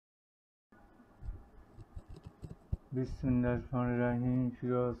বিসমিল্লাহিররহমানিররহিম।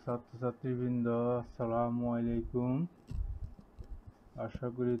 প্রিয় ছাত্রছাত্রীবৃন্দ, আসসালামু আলাইকুম। আশা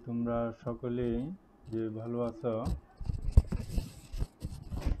করি তোমরা সকলেই যে ভালো আছো।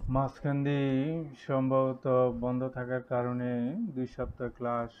 মাঝখান দিয়ে সম্ভবত বন্ধ থাকার কারণে 2 সপ্তাহ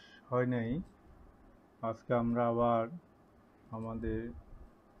ক্লাস হয় নাই। আজকে আমরা আবার আমাদের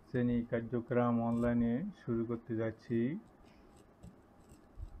শ্রেণী কার্যক্রম অনলাইনে শুরু করতে যাচ্ছি।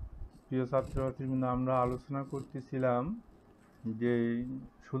 প্রিয় ছাত্রছাত্রীবৃন্দ, আমরা আলোচনা করতেছিলাম যে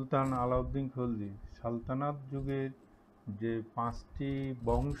সুলতান আলাউদ্দিন খলজি সালতানাত যুগের যে 5টি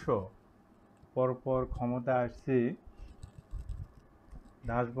বংশ পরপর ক্ষমতা আসছে।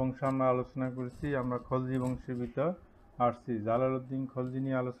 দাস বংশ আমরা আলোচনা করছি, আমরা খলজি বংশের ভিতর আসছি। জালালউদ্দিন খলজি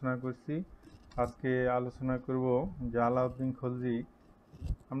নিয়ে আলোচনা করছি। আজকে আলোচনা করব যে আলাউদ্দিন খলজি।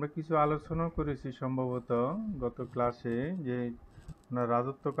 আমরা কিছু আলোচনা করেছি সম্ভবত গত ক্লাসে, যে ওনার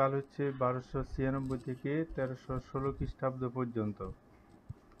রাজত্বকাল হচ্ছে 1296 থেকে 1316 খ্রিস্টাব্দ পর্যন্ত।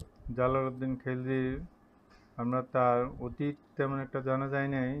 জালালউদ্দিন খলজির আমরা তার অতীত তেমন একটা জানা যায়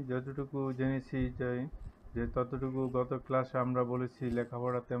নাই। যতটুকু জেনেছি যে ততটুকু গত ক্লাসে আমরা বলেছি,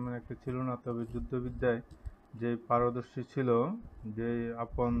 লেখাপড়া তেমন একটা ছিল না, তবে যুদ্ধবিদ্যায় যে পারদর্শী ছিল, যে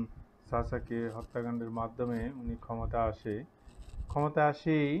আপন চাচাকে হত্যাকাণ্ডের মাধ্যমে উনি ক্ষমতা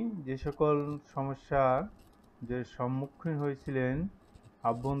আসেই যে সকল সমস্যার যে সম্মুখীন হয়েছিলেন,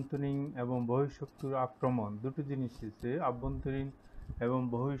 আভ্যন্তরীণ এবং বহিঃশত্রুর আক্রমণ, দুটো জিনিস হচ্ছে আভ্যন্তরীণ এবং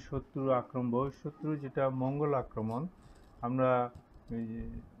বহিঃশত্রুর আক্রমণ। বহিঃশত্রু যেটা মঙ্গল আক্রমণ। আমরা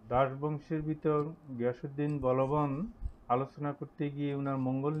দাস বংশের ভিতর গিয়াসউদ্দিন বলবন আলোচনা করতে গিয়ে ওনার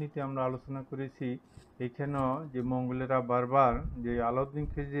মঙ্গল নীতি আমরা আলোচনা করেছি। এখানেও যে মঙ্গলেরা বারবার, যে আলাউদ্দিন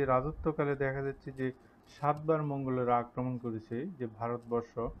খিলজির রাজত্বকালে দেখা যাচ্ছে যে 7বার মঙ্গলেরা আক্রমণ করেছে যে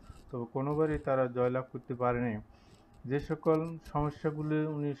ভারতবর্ষ, তবে কোনোবারই তারা জয়লাভ করতে পারেনি। যে সকল সমস্যাগুলি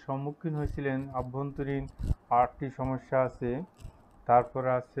উনি সম্মুখীন হয়েছিলেন, আভ্যন্তরীণ 8টি সমস্যা আছে, তারপরে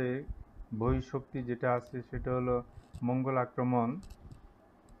আছে বহিঃশক্তি যেটা আছে সেটা হলো মঙ্গল আক্রমণ।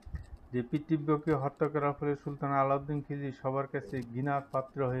 যে পিতৃব্যকে হত্যা করার ফলে সুলতান আলাউদ্দিন খিলজি সবার কাছে ঘৃণার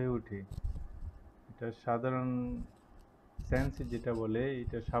পাত্র হয়ে ওঠে। এটা সাধারণ সেন্স যেটা বলে,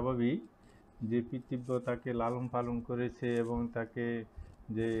 এটা স্বাভাবিক যে পিতৃব্য তাকে লালন পালন করেছে এবং তাকে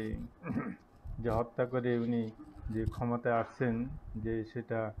যে যে হত্যা করে উনি যে ক্ষমতায় আসছেন, যে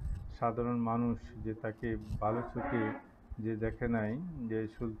সেটা সাধারণ মানুষ যে তাকে ভালো চোখে যে দেখে নাই, যে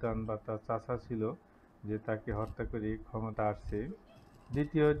সুলতান বা তার চাচা ছিল যে তাকে হত্যা করে ক্ষমতা আসছে।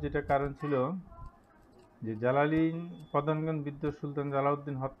 দ্বিতীয় যেটা কারণ ছিল যে জালালিন প্রধানগণ বৃদ্ধ সুলতান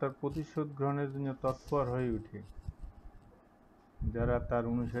জালাউদ্দিন হত্যার প্রতিশোধ গ্রহণের জন্য তৎপর হয়ে ওঠে। যারা তার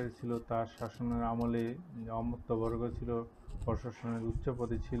অনুসারী ছিল, তার শাসনের আমলে অমর্ত্যবর্গ ছিল, প্রশাসনের উচ্চ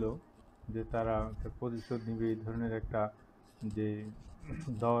পদে ছিল, যে তারা প্রতিশোধ নিবে এই ধরনের একটা যে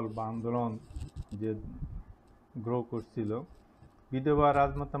দল বা আন্দোলন যে গ্রো করছিল। বিধবা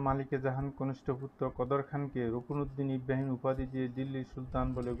রাজমাতা মালিকে জাহান কনিষ্ঠ পুত্র কদর খানকে রুকনউদ্দিন ইব্রাহিম উপাধি দিয়ে দিল্লির সুলতান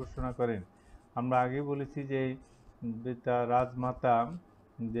বলে ঘোষণা করেন। আমরা আগে বলেছি যে তার রাজমাতা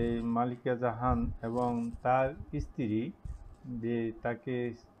যে মালিকা জাহান এবং তার স্ত্রী যে তাকে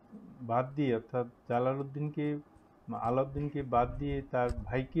বাদ দিয়ে, অর্থাৎ আলাউদ্দিনকে বাদ দিয়ে তার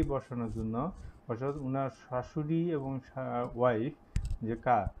ভাইকে বসানোর জন্য, অর্থাৎ উনার শাশুড়ি এবং ওয়াইফ যে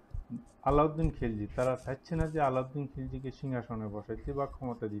আলাউদ্দিন খিলজি, তারা চাইছে না যে আলাউদ্দিন খিলজিকে সিংহাসনে বসাইতে বা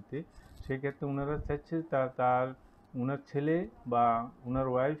ক্ষমতা দিতে। সেক্ষেত্রে ওনারা চাইছে তার ওনার ছেলে বা ওনার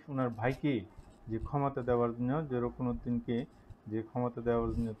ওয়াইফ, ওনার ভাইকে যে ক্ষমতা দেওয়ার জন্য, যে রুকনউদ্দিনকে যে ক্ষমতা দেওয়ার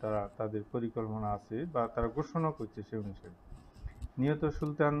জন্য তারা তাদের পরিকল্পনা আছে বা তারা ঘোষণা করছে। সে অনুসারে নিহত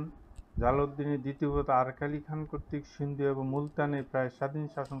সুলতান জালালউদ্দিনের দ্বিতীয় পুত্র আরকালি খান কর্তৃক সিন্ধু এবং মুলতানে প্রায় স্বাধীন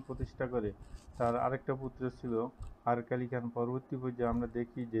শাসন প্রতিষ্ঠা করে। তার আরেকটা পুত্র ছিল আরকালি খান। পরবর্তী পর্যায়ে আমরা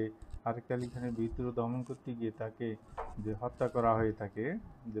দেখি যে আরকালি খানের বিদ্রোহ দমন করতে গিয়ে তাকে যে হত্যা করা হয়ে থাকে,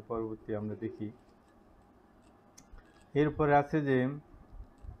 যে পরবর্তী আমরা দেখি। এরপরে আছে যে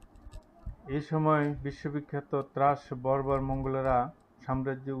এই সময় বিশ্ববিখ্যাত ত্রাস বর্বর মঙ্গলেরা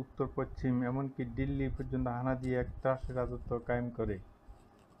সাম্রাজ্য উত্তর পশ্চিম এমনকি দিল্লি পর্যন্ত হানা দিয়ে এক ত্রাসের রাজত্ব কায়েম করে,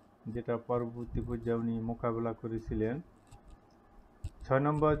 যেটা পরবর্তী পর্যায়ে উনি মোকাবেলা করেছিলেন। 6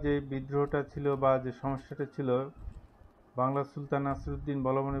 নম্বর যে বিদ্রোহটা ছিল বা যে সমস্যাটা ছিল, বাংলার সুলতান নাসিরউদ্দিন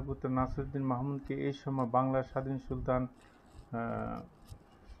বলবনের পুত্র নাসিরউদ্দিন মাহমুদকে এই সময় বাংলার স্বাধীন সুলতান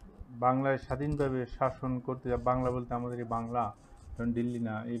বাংলায় স্বাধীনভাবে শাসন করতে, বাংলা বলতে আমাদের এই বাংলা, কারণ দিল্লি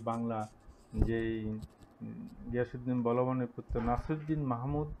না, এই বাংলা, যে গিয়াসউদ্দিন বলবনের পুত্র নাসিরউদ্দিন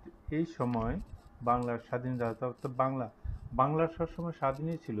মাহমুদ এই সময় বাংলার স্বাধীন রাজা, অর্থাৎ বাংলার সবসময়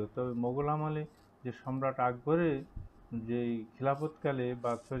স্বাধীনই ছিল। তবে মোগল আমলে যে সম্রাট আকবরের যে খিলাফতকালে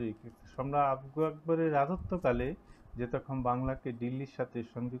বা সম্রাট আকবরের রাজত্বকালে যে তখন বাংলাকে দিল্লির সাথে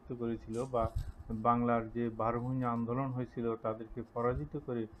সংযুক্ত করেছিল, বা বাংলার যে 12 ভূঁইয়া আন্দোলন হয়েছিল তাদেরকে পরাজিত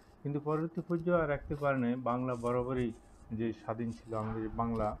করে, কিন্তু পরবর্তী পর্যায়ে আর রাখতে পারেনি। বাংলা বরাবরই যে স্বাধীন ছিল আমাদের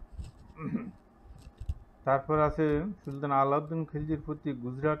বাংলা। তারপর আছে সুলতান আলাউদ্দিন খিলজির প্রতি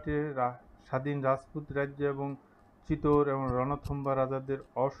গুজরাটে স্বাধীন রাজপুত রাজ্য এবং চিতোর এবং রণথম্বা রাজাদের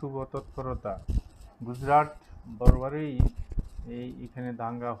অশুভ তৎপরতা। গুজরাট দরবারেই এখানে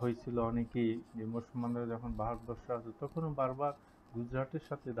দাঙ্গা হয়েছিল অনেকেই, যে মুসলমানরা যখন ভারতবর্ষে আসে তখনও বারবার গুজরাটের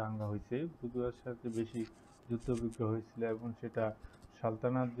সাথে দাঙ্গা হয়েছে, গুজরাটের সাথে বেশি যুদ্ধবিগ্রহ হয়েছিল, এবং সেটা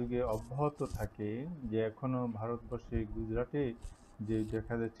সালতানাত যুগে অব্যাহত থাকে, যে এখনো ভারতবর্ষে গুজরাটে যে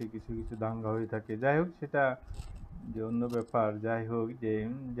দেখা যাচ্ছে কিছু কিছু দাঙ্গা হয়ে থাকে। যাই হোক, সেটা যে অন্য ব্যাপার। যাই হোক, যে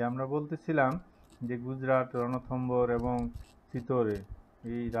যে আমরা বলতেছিলাম যে গুজরাট, রণথম্বর এবং চিতোরে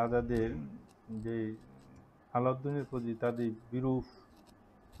এই রাজাদের যে আলাউদ্দিনের প্রতি তাদের বিরূপ,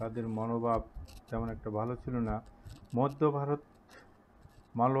 তাদের মনোভাব তেমন একটা ভালো ছিল না। মধ্য ভারত,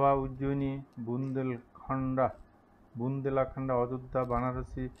 মালওয়া, উজ্জয়িনী, বুন্দেলাখণ্ডা, অযোধ্যা,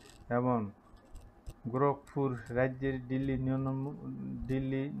 বারাণসী এবং গোরখপুর রাজ্যের দিল্লি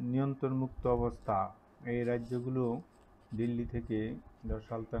নিয়ন্ত্রণমুক্ত অবস্থা। এই রাজ্যগুলো দিল্লি থেকে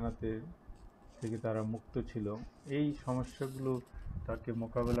সালতানাতের থেকে তারা মুক্ত ছিল। এই সমস্যাগুলো তাকে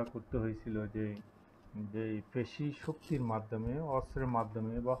মোকাবেলা করতে হয়েছিল, যে যে পেশি শক্তির মাধ্যমে, অস্ত্রের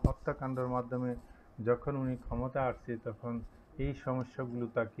মাধ্যমে বা হত্যাকাণ্ডের মাধ্যমে যখন উনি ক্ষমতা আসছে, তখন এই সমস্যাগুলো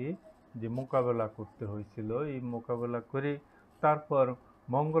তাকে যে মোকাবেলা করতে হয়েছিল। এই মোকাবেলা করে তারপর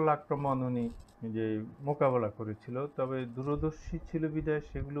মঙ্গল আক্রমণ উনি যে মোকাবেলা করেছিল। তবে দূরদর্শী ছিল বিধায়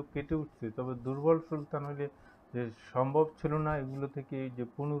সেগুলো কেটে উঠছে, তবে দুর্বল সুলতান হলে যে সম্ভব ছিল না এগুলো থেকে যে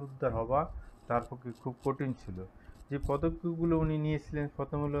পুনরুদ্ধার হওয়া, তার পক্ষে খুব কঠিন ছিল। যে পদক্ষেপগুলো উনি নিয়েছিলেন,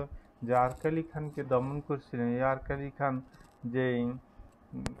 প্রথম হলো যে আরকালি খানকে দমন করেছিলেন। এই আরকালি খান যে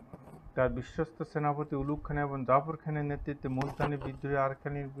তার বিশ্বস্ত সেনাপতি উলুগ খান এবং জাফর খানের নেতৃত্বে মুলতানি বিদ্রোহী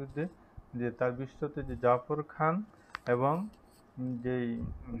আরকানির বিরুদ্ধে, যে তার বিশ্বস্ত যে জাফর খান এবং যে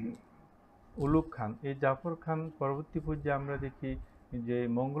উলুগ খান, এই জাফর খান পরবর্তী পর্যায়ে আমরা দেখি যে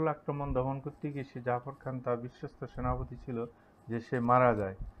মঙ্গল আক্রমণ দমন করতে গিয়ে সে জাফর খান তার বিশ্বস্ত সেনাপতি ছিল, যে সে মারা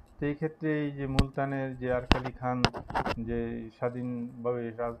যায়। তো এই ক্ষেত্রে এই যে মুলতানের যে আরকালি খান যে স্বাধীনভাবে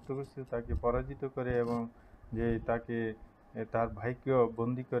রাজত্ব করেছিল, তাকে পরাজিত করে এবং যে তাকে তার ভাইকেও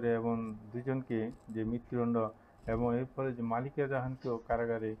বন্দি করে এবং দুজনকে যে মৃত্যুদণ্ড, এবং এরপরে যে মালিকা জাহানকেও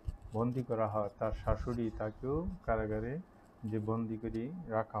কারাগারে বন্দি করা হয়, তার শাশুড়ি তাকেও কারাগারে যে বন্দি করে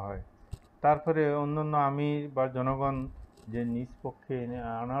রাখা হয়। তারপরে অন্যান্য আমির বা জনগণ যে নিজ পক্ষে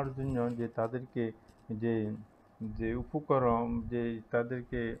আনার জন্য যে তাদেরকে যে যে উপকরণ, যে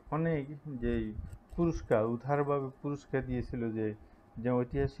তাদেরকে অনেক যে পুরস্কার, উদারভাবে পুরস্কার দিয়েছিল। যে যে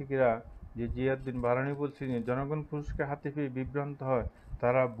ঐতিহাসিকরা যে জিয়াউদ্দিন বারানি বলছিলেন, জনগণ পুরস্কার হাতে পেয়ে বিভ্রান্ত হয়,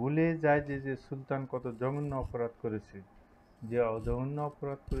 তারা ভুলে যায় যে যে সুলতান কত জঘন্য অপরাধ করেছে, যে জঘন্য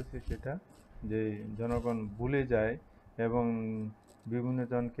অপরাধ করেছে সেটা যে জনগণ ভুলে যায়, এবং বিভিন্ন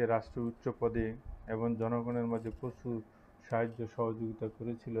জনকে রাষ্ট্রের উচ্চ পদে এবং জনগণের মধ্যে প্রচুর সাহায্য সহযোগিতা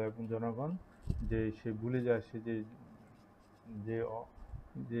করেছিল, এবং জনগণ যে সে ভুলে যায় সে যে যে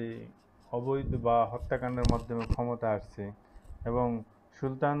যে অবৈধ বা হত্যাকাণ্ডের মাধ্যমে ক্ষমতা আসছে। এবং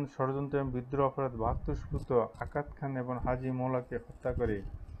সুলতান ষড়যন্ত্র এবং বিদ্রোহ অপরাধ 72 সুপুত্র আকাত খান এবং হাজি মৌলাকে হত্যা করে,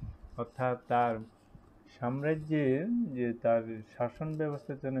 অর্থাৎ তার সাম্রাজ্যের যে তার শাসন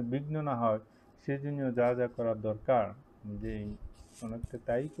ব্যবস্থার যেন বিঘ্ন না হয় সেজন্য যা যা করার দরকার, যে অনেকটা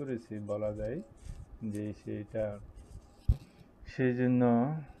তাই করেছে বলা যায়। যে সেটা সেই জন্য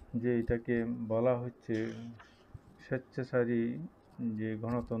যে এটাকে বলা হচ্ছে স্বেচ্ছাচারী যে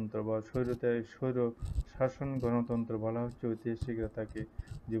গণতন্ত্র বা স্বৈর শাসন গণতন্ত্র বলা হচ্ছে। ঐতিহাসিকরা তাকে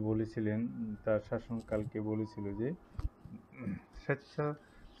যে বলেছিলেন, তার শাসনকালকে বলেছিল যে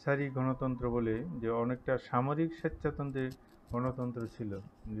স্বেচ্ছাচারী গণতন্ত্র বলে, যে অনেকটা সামরিক স্বেচ্ছাতন্ত্রের গণতন্ত্র ছিল,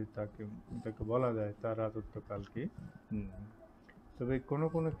 যে তাকে বলা যায় তার রাজত্বকালকে। তবে কোনো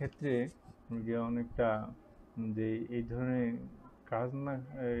কোনো ক্ষেত্রে যে অনেকটা যে এই ধরনের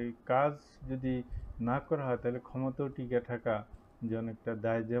কাজ যদি না করা হয় তাহলে ক্ষমতাও টিকে থাকা যে অনেকটা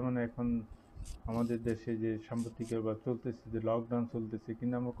দায়। যেমন এখন আমাদের দেশে যে সাম্প্রতিক বা চলতেছে, যে লকডাউন চলতেছে,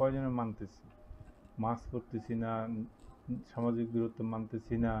 কিন্তু আমরা কয়জনে মানতেছি? মাস্ক পরতেছি না, সামাজিক দূরত্ব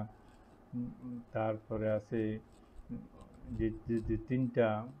মানতেছি না। তারপরে আছে যে যে তিনটা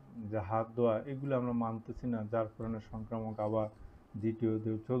যে হাত ধোয়া, এগুলো আমরা মানতেছি না, যার কারণে সংক্রামক আবার দ্বিতীয়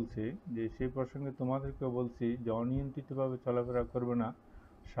ঢেউ চলছে। যে সেই প্রসঙ্গে তোমাদেরকেও বলছি যে অনিয়ন্ত্রিতভাবে চলাফেরা করবে না,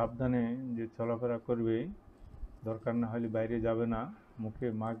 সাবধানে যে চলাফেরা করবে, দরকার না হলে বাইরে যাবে না, মুখে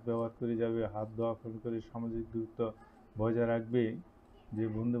মাস্ক ব্যবহার করে যাবে, হাত ধোয়া করে সামাজিক দূরত্ব বজায় রাখবে, যে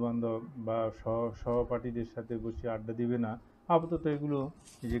বন্ধুবান্ধব বা সহপাঠীদের সাথে বসে আড্ডা দিবে না। আপাতত এগুলো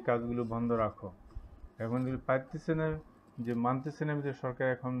যে কাজগুলো বন্ধ রাখো। এখন পারতেছে না, যে মানতেছে না যে সরকার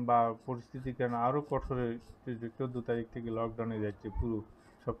এখন বা পরিস্থিতি কেন আরও কঠোরে, 14 তারিখ থেকে লকডাউনে যাচ্ছে, পুরো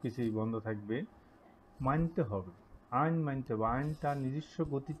সব কিছুই বন্ধ থাকবে, মানতে হবে, আইন মানতে হবে, আইনটা নিজস্ব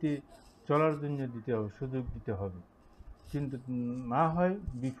গতিতে চলার জন্য দিতে হবে, সুযোগ দিতে হবে। কিন্তু না হয়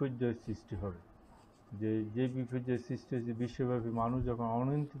বিপর্যয়ের সৃষ্টি হবে। যে বিপর্যয়ের সৃষ্টি হয়েছে বিশ্বব্যাপী, মানুষ যখন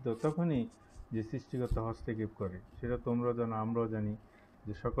অনিয়ন্ত্রিত, তখনই যে সৃষ্টিকর্তা হস্তক্ষেপ করে, সেটা তোমরা জানো, আমরাও জানি,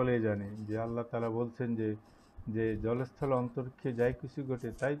 যে সকলেই জানে, যে আল্লাহ তাআলা বলছেন যে যে জলস্থল অন্তরিক্ষে যাই কিছু ঘটে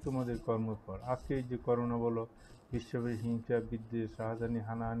তাই তোমাদের কর্মফল। আজকে এই যে করোনা বলো, বিশ্বব্যাপী হিংসা, বিদ্বেষ, রাজধানী,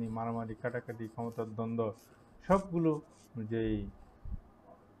 হানাহানি, মারামারি, কাটাকাটি, ক্ষমতার দ্বন্দ্ব, সবগুলো যেই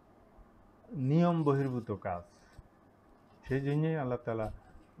নিয়ম বহির্ভূত কাজ। সেই জন্যই আল্লাহ তাআলা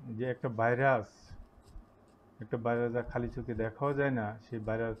যে একটা ভাইরাস যা খালি চোখে দেখাও যায় না, সেই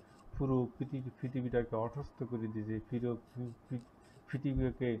ভাইরাস পুরো পৃথিবীটাকে অসুস্থ করে দিয়েছে,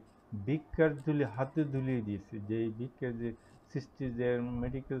 পৃথিবীকে ভিক্ষার হাতে ধুলিয়ে দিয়েছে। যে এই ভিক্ষার যে সৃষ্টি, যে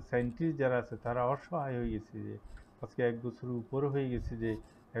মেডিকেল সায়েন্টিস্ট যারা আছে তারা অসহায় হয়ে গেছে, যে আজকে 1 বছরের উপরে হয়ে গেছে, যে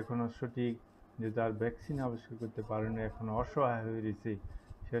এখনো সঠিক যে তার ভ্যাকসিন আবিষ্কার করতে পারেনি, এখনো অসহায় হয়ে রয়েছে।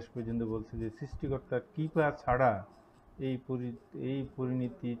 শেষ পর্যন্ত বলছে যে সৃষ্টিকর্তার কৃপা ছাড়া এই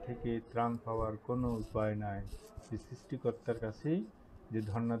পরিণতি থেকে ত্রাণ পাওয়ার কোনো উপায় নাই। যে সৃষ্টিকর্তার কাছেই যে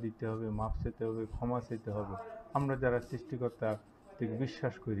ধর্ণা দিতে হবে, মাপ চাইতে হবে, ক্ষমা চাইতে হবে। আমরা যারা সৃষ্টিকর্তা থেকে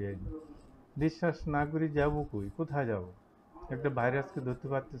বিশ্বাস করি, বিশ্বাস না করি যাবো কই, কোথায় যাব? একটা ভাইরাসকে ধরতে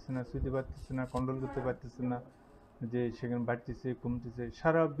পারতেছে না, ছুঁতে পারতেছে না, কন্ট্রোল করতে পারতেছে না, যে সেখানে বাড়তেছে কমতেছে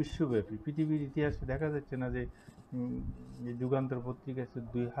সারা বিশ্বব্যাপী। পৃথিবীর ইতিহাসে দেখা যাচ্ছে না যে এই যুগান্তর পত্রিকা আছে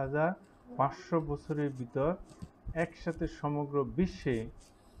 2500 বছরের ভিতর একসাথে সমগ্র বিশ্বে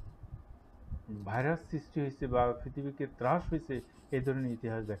ভাইরাস সৃষ্টি হয়েছে বা পৃথিবীকে ত্রাস হয়েছে, এই ধরনের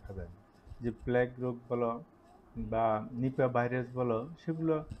ইতিহাস দেখা যায়। যে প্লেগ রোগ বলো বা নিপা ভাইরাস বলো,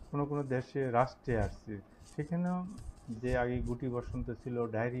 সেগুলো কোনো কোনো দেশে রাষ্ট্রে আসছে। সেখানেও যে আগে গুটি বসন্ত ছিল,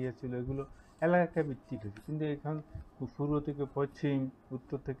 ডায়রিয়া ছিল, এগুলো এলাকা ভিত্তিক হয়েছে। কিন্তু এখন পূর্ব থেকে পশ্চিম,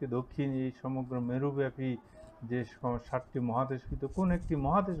 উত্তর থেকে দক্ষিণ, এই সমগ্র মেরুব্যাপী যে 7টি মহাদেশ, কিন্তু কোন একটি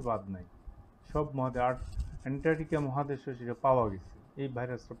মহাদেশ বাদ নাই, সব মহাদেশ। অ্যান্টার্কটিকা মহাদেশে সেটা পাওয়া গেছে, এই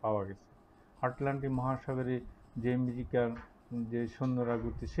ভাইরাসটা পাওয়া গেছে। আটলান্টিক মহাসাগরে যে আমেরিকার যে সৈন্যরা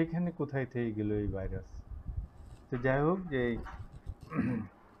ঘুরতে, সেখানে কোথায় থেকে গেল এই ভাইরাস? তো যাই হোক,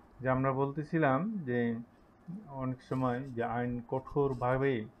 যে আমরা বলতেছিলাম যে অনেক সময় যে আইন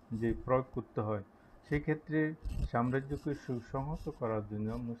কঠোরভাবে যে প্রয়োগ করতে হয়, সেক্ষেত্রে সাম্রাজ্যকে সুসংহত করার জন্য,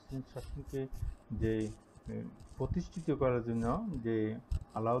 মুসলিম শাসনকে যে প্রতিষ্ঠিত করার জন্য যে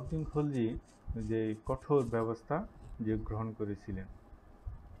আলাউদ্দিন খলজি যে কঠোর ব্যবস্থা যে গ্রহণ করেছিলেন।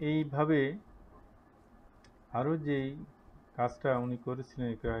 এইভাবে আরও যেই কাজটা উনি করেছিলেন,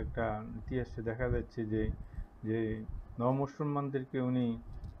 একটা ইতিহাসে দেখা যাচ্ছে যে যে নমুসলমানদেরকে উনি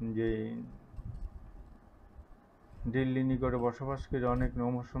যে দিল্লি নিকটে বসবাসকারী অনেক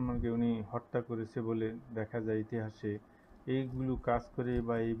নমুসলমানকে উনি হত্যা করেছে বলে দেখা যায় ইতিহাসে। এইগুলো কাজ করে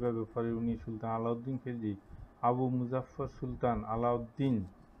বা এইভাবে পরে উনি সুলতান আলাউদ্দিন খিলজি আবু মুজাফফর সুলতান আলাউদ্দিন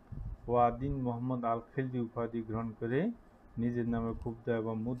ওয়াদিন মোহাম্মদ আল খিলজি উপাধি গ্রহণ করে নিজের নামে খুবদা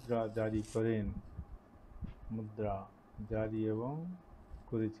এবং মুদ্রা জারি এবং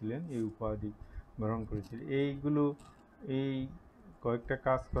করেছিলেন, এই উপাধি গ্রহণ করেছিলেন। এই কয়েকটা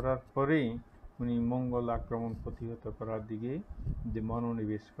কাজ করার পরেই উনি মঙ্গল আক্রমণ প্রতিহত করার দিকে যে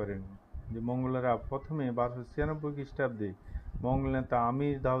মনোনিবেশ করেন। যে মঙ্গলেরা প্রথমে 1296 খ্রিস্টাব্দে মঙ্গল নেতা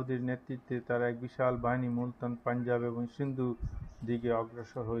আমির দাউদের নেতৃত্বে তারা এক বিশাল বাহিনী মুলতান, পাঞ্জাব এবং সিন্ধু দিকে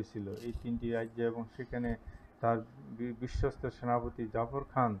অগ্রসর হয়েছিল, এই 3টি রাজ্য। এবং সেখানে তার বিশ্বস্ত সেনাপতি জাফর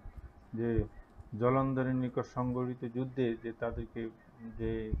খান যে জলন্ধরের নিকট সংঘটিত যুদ্ধে যে তাদেরকে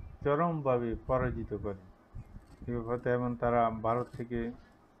যে চরমভাবে পরাজিত করে, এবং তারা ভারত থেকে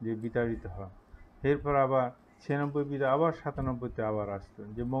যে বিতাড়িত হয়। এরপর আবার 96 আবার 97-তে আবার আসতো,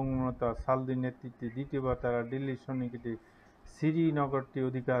 যে বঙ্গমাতা সালদির নেতৃত্বে দ্বিতীয়বার তারা দিল্লির সন্নিকটে শ্রীনগরটি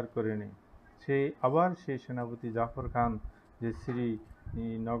অধিকার করে নেয়। সেই সেনাপতি জাফর খান যে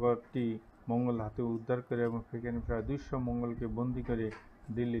শ্রীনগরটি মঙ্গল হাতে উদ্ধার করে এবং সেখানে প্রায় 200 মঙ্গলকে বন্দী করে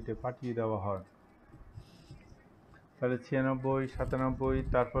দিল্লিতে পাঠিয়ে দেওয়া হয়। তাহলে 96, 97,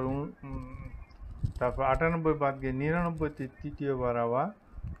 তারপর 98 বাদ গিয়ে 99-তে তৃতীয়বার আবার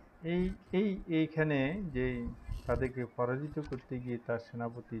এইখানে যে তাদেরকে পরাজিত করতে গিয়ে তার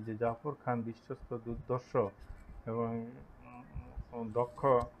সেনাপতি যে জাফর খান বিশ্বস্ত দুর্ধর্ষ এবং দক্ষ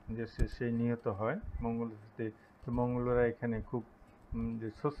যে সেই নিহত হয় মঙ্গলতে। মঙ্গলরা এখানে খুব যে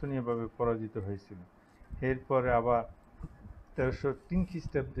শোচনীয়ভাবে পরাজিত হয়েছিল। এরপরে আবার 1303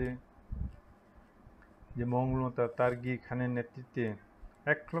 খ্রিস্টাব্দে যে মঙ্গলতা তারগির খানের নেতৃত্বে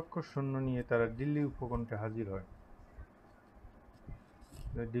 1 লক্ষ সৈন্য নিয়ে তারা দিল্লি উপকণ্ঠে হাজির হয়।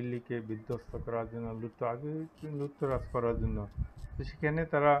 দিল্লিকে বিধ্বস্ত করার জন্য লুটতরাজ করার জন্য। তো সেখানে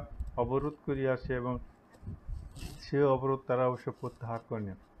তারা অবরোধ করে আসে এবং সে অবরোধ তারা অবশ্য প্রত্যাহার করে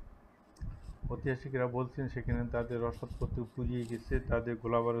নেন। ঐতিহাসিকরা বলছেন সেখানে তাদের রসদপত্র পুড়িয়ে গেছে, তাদের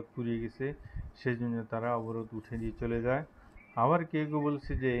গোলাবারুদ পুড়িয়ে গেছে, সেই জন্য তারা অবরোধ উঠে দিয়ে চলে যায়। আবার কেউ কেউ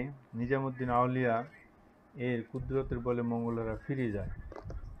বলছে যে নিজামুদ্দিন আউলিয়া এর কুদরতের বলে মঙ্গলেরা ফিরে যায়।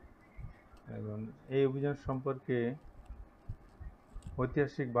 এবং এই অভিযান সম্পর্কে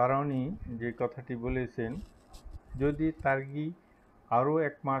ঐতিহাসিক বারাউনি যে কথাটি বলেছেন, যদি তার্গি আরও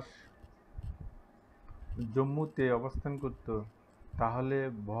 1 মাস জম্মুতে অবস্থান করত তাহলে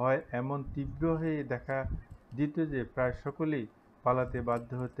ভয় এমন তীব্র হয়ে দেখা দিত যে প্রায় সকলেই পালাতে বাধ্য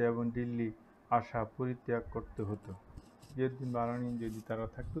হতো এবং দিল্লি আসা পরিত্যাগ করতে হতো। যদি বারাউনি যদি তারা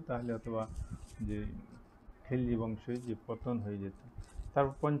থাকতো তাহলে অথবা যে খিলজি বংশের যে পতন হয়ে যেত।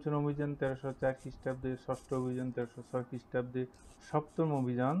 তারপর পঞ্চম অভিযান 1304 খ্রিস্টাব্দে, ষষ্ঠ অভিযান 1306 খ্রিস্টাব্দে, সপ্তম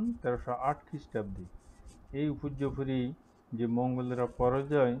অভিযান 1308 খ্রিস্টাব্দে। এই উপর্যুপরি যে মঙ্গলেরা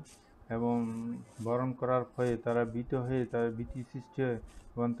পরাজয় এবং বরণ করার ফলে তারা ভীত হয়ে তারা ভীতি সৃষ্টি হয়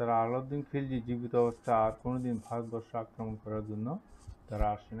এবং তারা আলাউদ্দিন খিলজি জীবিত অবস্থা আর কোনোদিন ভারতবর্ষ আক্রমণ করার জন্য তারা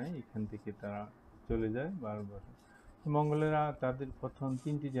আসে নাই, এখান থেকে তারা চলে যায় ভারতবর্ষে। মঙ্গলেরা তাদের প্রথম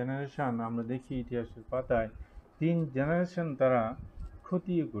 3টি জেনারেশন আমরা দেখি ইতিহাসের পাতায় 3 জেনারেশন তারা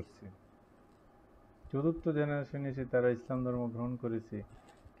ক্ষতিও করছে। 4র্থ জেনারেশন এসে তারা ইসলাম ধর্ম গ্রহণ করেছে,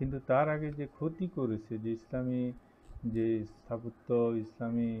 কিন্তু তার আগে যে ক্ষতি করেছে, যে ইসলামী যে স্থাপত্য,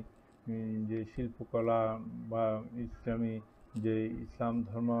 ইসলামী যে শিল্পকলা বা ইসলামী যে ইসলাম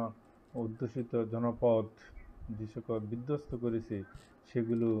ধর্ম অধ্যুষিত জনপদ যে সকল বিধ্বস্ত করেছে,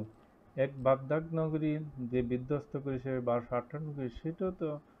 সেগুলো এক বাগদাদ নগরী যে বিধ্বস্ত করেছে 1298, সেটাও তো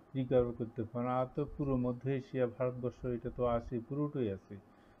রিকভার করতে পারে না। আর তো পুরো মধ্য এশিয়া, ভারতবর্ষ এটা তো আছে, পুরোটাই আছে।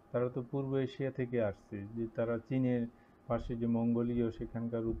 তারা তো পূর্ব এশিয়া থেকে আসছে, যে তারা চীনের পাশে যে মঙ্গোলীয়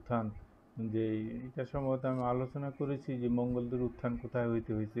সেখানকার উত্থান, যে এটা সম্ভবত আমি আলোচনা করেছি যে মঙ্গলদের উত্থান কোথায়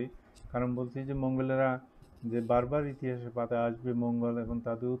হইতে হয়েছে। কারণ বলছি যে মঙ্গলেরা যে বারবার ইতিহাসের পাতায় আসবে মঙ্গল এবং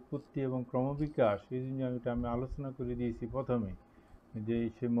তাদের উৎপত্তি এবং ক্রমবিকাশ, এই জন্য আমি আলোচনা করে দিয়েছি প্রথমে যে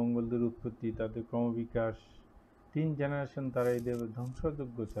সে মঙ্গলদের উৎপত্তি, তাদের ক্রমবিকাশ। 3 জেনারেশন তারা এদের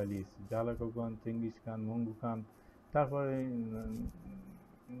ধ্বংসযজ্ঞ চালিয়েছে, জালাকো খান, চেঙ্গিস খান, মঙ্গু খান, তারপরে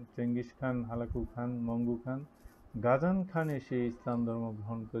চেঙ্গিস খান, হালাকু খান, মঙ্গু খান, গাজান খান এসে ইসলাম ধর্ম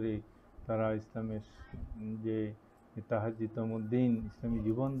গ্রহণ করে তারা ইসলামের যে তাহাজ্জুদুদ্দিন ইসলামী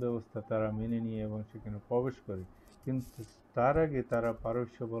জীবন ব্যবস্থা তারা মেনে নিয়ে এবং সেখানে প্রবেশ করে। কিন্তু তার আগে তারা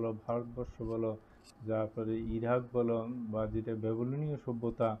পারস্য বলো, ভারতবর্ষ বলো, তারপরে ইরাক বলো বা যেটা ব্যাবিলনীয়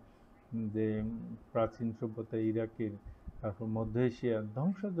সভ্যতা, যে প্রাচীন সভ্যতা ইরাকের, তারপর মধ্য এশিয়া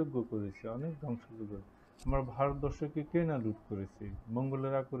ধ্বংসযজ্ঞ করেছে, অনেক ধ্বংসযজ্ঞ। আমার ভারতবর্ষকে কে না লুট করেছে?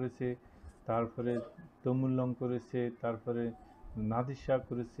 মঙ্গলেরা করেছে, তারপরে তমুলং করেছে, তারপরে নাদির শাহ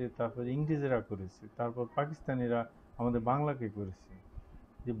করেছে, তারপরে ইংরেজেরা করেছে, তারপর পাকিস্তানিরা আমাদের বাংলাকে করেছে।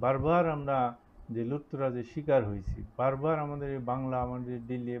 যে বারবার আমরা যে লুটতরাজের শিকার হয়েছি, বারবার আমাদের এই বাংলা, আমাদের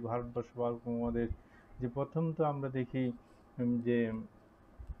দিল্লি, ভারতবর্ষ, আমাদের যে প্রথম তো আমরা দেখি যে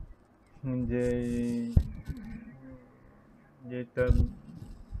যে যেটা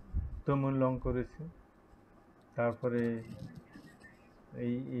তমুলং করেছে, তারপরে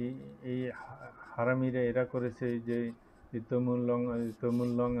এই এই এই হারামিরা এরা করেছে যে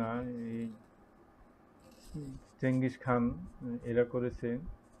তমুলং এই চেঙ্গিস খান এরা করেছে,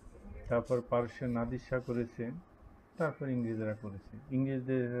 তারপর পারস্যের নাদির শাহ করেছে, তারপর ইংরেজরা করেছে।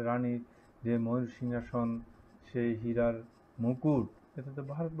 ইংরেজদের রানীর যে ময়ূর সিংহাসন, সেই হীরার মুকুট, এটা তো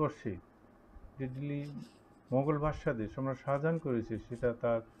ভারতবর্ষে। যে দিল্লি মোগল বাদশাদের সম্রাট শাহজাহান করেছে, সেটা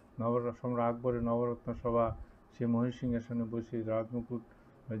তার সম্রাট আকবরের নবরত্ন সভা, সে ময়ূর সিংহাসনে বসে রাজমুকুট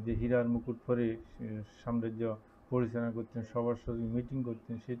যে হীরার মুকুট পরে সাম্রাজ্য পরিচালনা করতেন, সবার সাথে মিটিং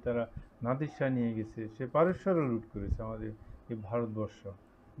করতেন, সে তারা নাদির শাহ নিয়ে গেছে। সে পারস্যরা লুট করেছে আমাদের এই ভারতবর্ষ,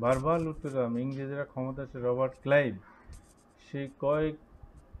 বারবার লুট করে। ইংরেজরা ক্ষমতা আছে, রবার্ট ক্লাইভ সে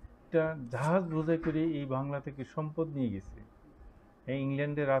কয়েকটা জাহাজ বোঝাই করে এই বাংলা থেকে সম্পদ নিয়ে গেছে। এই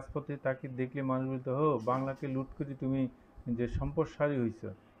ইংল্যান্ডের রাজপথে তাকে দেখলে মানুষ বলতো, হো বাংলাকে লুট করে তুমি যে সম্পদশালী হয়েছ।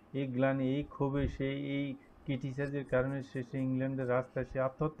 এই গ্লানি, এই ক্ষোভে, সেই এই ক্রিটিসাইজের কারণে সে ইংল্যান্ডের রাস্তায় সে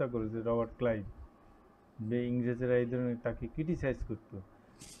আত্মহত্যা করেছে, রবার্ট ক্লাইভ। যে ইংরেজরা এই ধরনের তাকে ক্রিটিসাইজ করতো।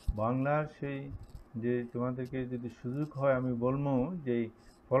 বাংলার সেই যে তোমাদেরকে যদি সুযোগ হয় আমি বলবো যে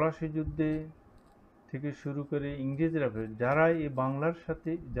পলাশী যুদ্ধে থেকে শুরু করে ইংরেজরা যারা এই বাংলার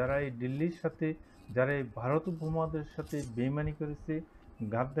সাথে, যারা এই দিল্লির সাথে, যারা এই ভারত উপমহাদেশের সাথে বেইমানি করেছে,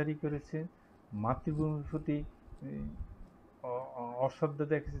 গাদ্দারি করেছে, মাতৃভূমির প্রতি অশ্রদ্ধা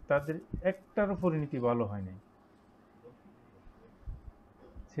দেখেছে, তাদের একটারও পরিণতি ভালো হয় নাই।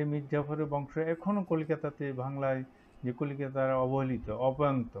 সে মীর জাফরের বংশ এখনো কলকাতাতে, বাংলায় যে কলিকাতা তারা অবহেলিত,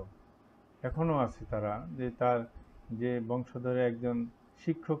 অপয়ান্ত এখনও আছে তারা, যে তার যে বংশধরে একজন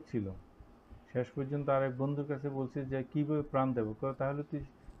শিক্ষক ছিল, শেষ পর্যন্ত আরেক বন্ধুর কাছে বলছে যে কীভাবে প্রাণ দেবো, তাহলে তুই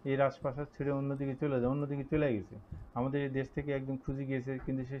এই রাজপ্রাসাদ ছেড়ে অন্যদিকে চলে যা, অন্যদিকে চলে গেছে, আমাদের এই দেশ থেকে একজন খুঁজে গিয়েছে,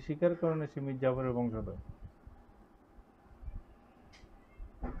 কিন্তু সে স্বীকার করে না সে মীর জাফরের বংশধর।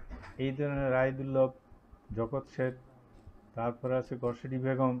 এই ধরনের রায়দুল্লভ, জগৎ শেঠ, তারপরে আছে গরসেডি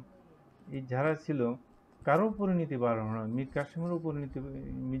বেগম, এই যারা ছিল কারো পরিণতি ভালো হয় না। মীর কাসেমেরও পরিণতি,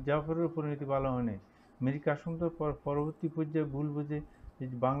 মীর জাফরেরও পরিণতি ভালো হয়নি। মীর কাসেম তো পরবর্তী পর্যায়ে ভুল বুঝে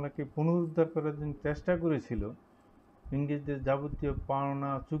বাংলাকে পুনরুদ্ধার করার জন্য চেষ্টা করেছিল, ইংরেজদের যাবতীয়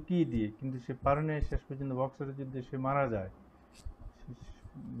পাওনা চুকিয়ে দিয়ে, কিন্তু সে পারে নাই। শেষ পর্যন্ত বক্সারের যুদ্ধে সে মারা যায়।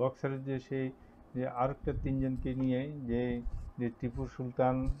 বক্সারের যে সেই যে আরেকটা তিনজনকে নিয়ে, যে যে টিপু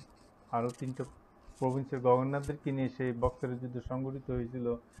সুলতান আরও তিনটা প্রভিন্সের গভর্নরদেরকে নিয়ে সেই বক্সারের যুদ্ধ সংগঠিত হয়েছিল।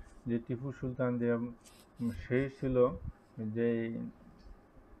 যে টিপু সুলতান যে সেই ছিল, যে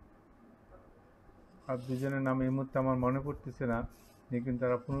আর দুজনের নাম এই মুহূর্তে আমার মনে পড়তেছে না, যে কিন্তু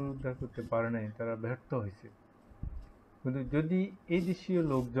তারা পুনরুদ্ধার করতে পারে নাই, তারা ব্যর্থ হয়েছে। কিন্তু যদি এই দেশীয়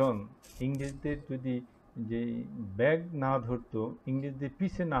লোকজন ইংরেজদের যদি যে ব্যাগ না ধরতো, ইংরেজদের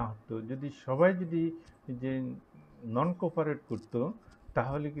পিছে না হতো, যদি সবাই যদি যে নন কোপারেট করতো,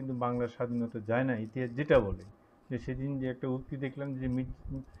 তাহলে কিন্তু বাংলার স্বাধীনতা যায় না। ইতিহাস যেটা বলে, যে সেদিন যে একটা উক্তি দেখলাম, যে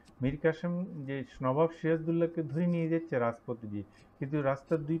মীর কাসেম যে নবাব সিরাজদৌল্লাকে ধরে নিয়ে যাচ্ছে রাজপথে দিয়ে, কিন্তু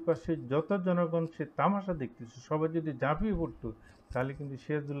রাস্তার দুই পাশে যত জনগণ সে তামাশা দেখতেছে, সবাই যদি ঝাঁপিয়ে পড়তো, তাহলে কিন্তু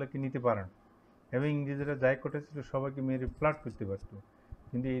সিরাজদৌল্লাকে নিতে পারে না, এবং ইংরেজরা যাই করেছিল সবাইকে মেরে ফ্ল্যাট করতে পারতো।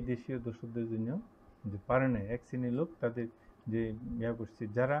 কিন্তু এই দেশীয় দোসরদের জন্য যে পারে না, এক শ্রেণীর লোক তাদের যে ইয়া করছে,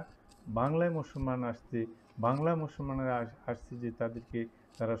 যারা বাংলায় মুসলমান আসছে, বাংলা মুসলমানরা আসছে, যে তাদেরকে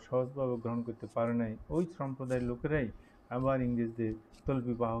তারা সহজভাবে গ্রহণ করতে পারে নাই, ওই সম্প্রদায়ের লোকেরাই আবার ইংরেজদের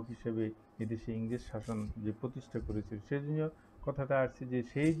তলবিবাহক হিসেবে এদেশে ইংরেজ শাসন যে প্রতিষ্ঠা করেছিল। সেই জন্য কথাটা আসছে, যে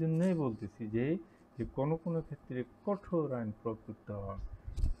সেই জন্যই বলতেছি যে কোনো কোনো ক্ষেত্রে কঠোর আইন প্রয়োগ করতে হয়।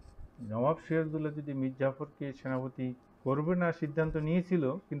 নবাব সিরাজদৌল্লা যদি মীর জাফরকে সেনাপতি করবে না সিদ্ধান্ত নিয়েছিল,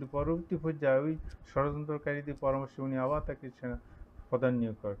 কিন্তু পরবর্তী পর্যায়ে ওই ষড়যন্ত্রকারীদের পরামর্শে উনি আবার তাকে সেনা প্রধান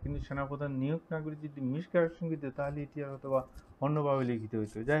নিয়োগ করে, কিন্তু সেনাপ্রধান নিয়োগ না করে যদি মিস কারেকশন দিত, তাহলে ইতিহাস অথবা অন্যভাবে লিখিত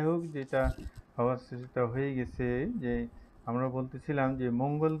হইতো। যাই হোক, যেটা হওয়ার সেটা হয়ে গেছে। যে আমরা বলতেছিলাম যে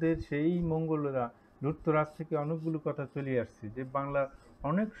মঙ্গলদের, সেই মঙ্গলরা লুটতরাজ থেকে অনেকগুলো কথা চলে আসছে, যে বাংলার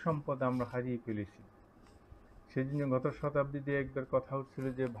অনেক সম্পদ আমরা হারিয়ে ফেলেছি। সেজন্য গত শতাব্দীতে একবার কথা উঠছিল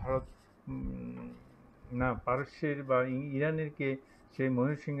যে ভারত না পারস্যের বা ইরানের কে সেই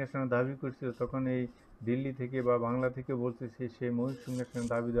ময়ূর সিংহাসন দাবি করছিল, তখন এই দিল্লি থেকে বা বাংলা থেকে বলছে সেই ময়ূর সিংহাসনের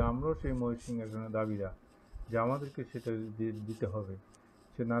দাবিদার, আমরাও সেই ময়ূর সিংহাসনের দাবিদার, যে আমাদেরকে সেটা দিতে হবে।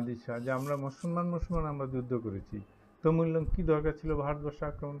 সে নাদির শাহ, যে আমরা মুসলমান আমরা যুদ্ধ করেছি, তমুল্লম কি দরকার ছিল ভারতবর্ষ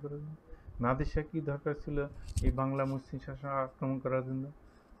আক্রমণ করার জন্য? নাদির শাহ কি দরকার ছিল এই বাংলা মুসলিম শাসন আক্রমণ করার জন্য?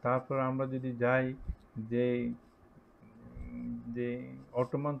 তারপর আমরা যদি যাই যে যে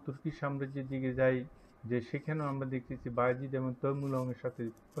অটোমান তুর্কি সাম্রাজ্যের দিকে যাই, যে সেখানেও আমরা দেখতেছি বায়েজিদ এবং তৈমুলংয়ের সাথে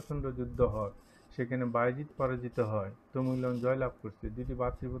প্রচণ্ড যুদ্ধ হয়, সেখানে বায়েজিদ পরাজিত হয়, তৈমুলং জয়লাভ করছে। দুটি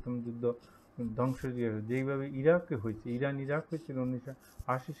ভাতৃপ্রতিম যুদ্ধ ধ্বংস দিয়ে, যেইভাবে ইরাকে হয়েছে, ইরান ইরাক হয়েছিল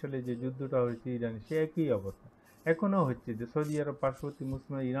 1980 সালে, যে যুদ্ধটা হয়েছে ইরানে, সে একই অবস্থা এখনও হচ্ছে। যে সৌদি আরব পার্শ্ববর্তী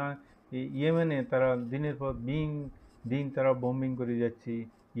মুসলিম ইরান, ইয়েমেনে তারা দিনের পর দিন তারা বোম্বিং করে যাচ্ছে,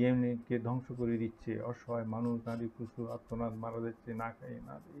 ইয়েমেনকে ধ্বংস করে দিচ্ছে, অসহায় মানুষ, নারী শিশু আত্মনাদ মারা যাচ্ছে, না খেয়ে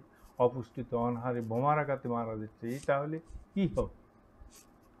না দিয়ে, অপুষ্টিত অনাহারে বোমার আঘাতে মারা যাচ্ছে। এই তাহলে কি হবে?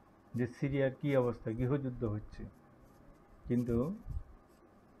 যে সিরিয়ার কি অবস্থা, গৃহযুদ্ধ হচ্ছে। কিন্তু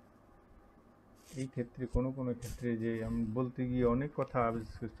এই ক্ষেত্রে কোনো কোনো ক্ষেত্রে যে আমি বলতে গিয়ে অনেক কথা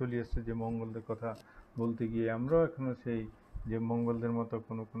চলে আসছে, যে মঙ্গলদের কথা বলতে গিয়ে আমরাও এখনো সেই যে মঙ্গলদের মতো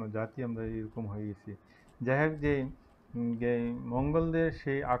কোনো কোনো জাতি আমরা এরকম হয়ে গেছি। যাই হোক, যে মঙ্গলদের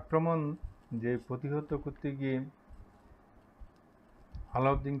সেই আক্রমণ যে প্রতিহত করতে গিয়ে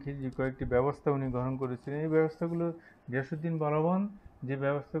আলাউদ্দিন খিলজি কয়েকটি ব্যবস্থা উনি গ্রহণ করেছিলেন। এই ব্যবস্থাগুলো গিয়াসউদ্দিন বলবন যে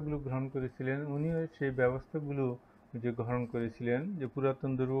ব্যবস্থাগুলো গ্রহণ করেছিলেন, উনিও সেই ব্যবস্থাগুলো যে গ্রহণ করেছিলেন, যে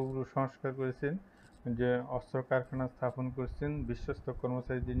পুরাতন দুর্গগুলো সংস্কার করেছেন, যে অস্ত্র কারখানা স্থাপন করছেন, বিশ্বস্ত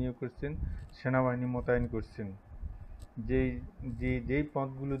কর্মচারীদের নিয়োগ করছেন, সেনাবাহিনী মোতায়েন করছেন। যেই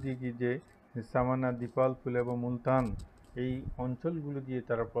পথগুলো দিয়ে যে সামানা, দীপালপুল এবং মুলতান, এই অঞ্চলগুলো দিয়ে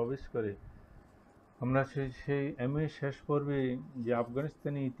তারা প্রবেশ করে। আমরা সেই এমএ শেষ পর্বে যে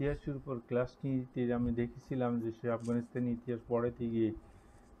আফগানিস্তানি ইতিহাসের উপর ক্লাস নিতে আমি দেখেছিলাম, যে সে আফগানিস্তানি ইতিহাস পড়াতে গিয়ে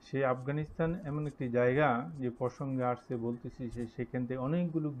সেই আফগানিস্তান এমন একটি জায়গা যে প্রসঙ্গে আসছে, বলতেছি সেখান থেকে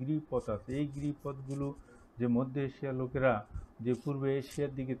অনেকগুলো গিরিপথ আছে। এই গিরিপথগুলো যে মধ্য এশিয়ার লোকেরা যে পূর্ব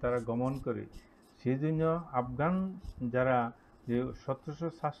এশিয়ার দিকে তারা গমন করে, সেই জন্য আফগান যারা যে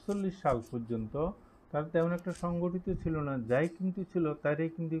 1747 সাল পর্যন্ত তারা তেমন একটা সংগঠিত ছিল না, যাই কিন্তু ছিল তারই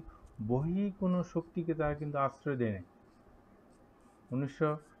কিন্তু বহি কোনো শক্তিকে তারা কিন্তু আশ্রয় দেয় নাই।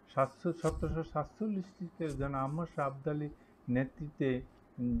 1747 থেকে যেন আহমদ শাহ আবদালির নেতৃত্বে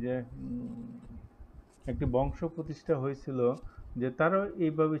যে একটি বংশ প্রতিষ্ঠা হয়েছিল, যে তারাও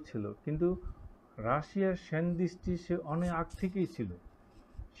এইভাবে ছিল, কিন্তু রাশিয়ার সেন দৃষ্টি সে অনেক আগ থেকেই ছিল।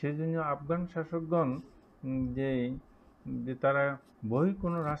 সেজন্য আফগান শাসকগণ যে যে তারা বহি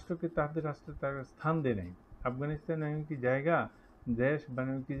কোনো রাষ্ট্রকে তাদের রাষ্ট্রে তারা স্থান দেয় নাই। আফগানিস্তান এমন একটি জায়গা, দেশ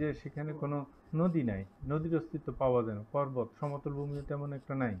মানে একটি যে সেখানে কোনো নদী নাই, নদীর অস্তিত্ব পাওয়া যায় না, পর্বত সমতল ভূমিও তেমন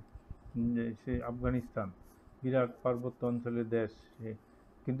একটা নাই। যে সেই আফগানিস্তান বিরাট পার্বত্য অঞ্চলের দেশ,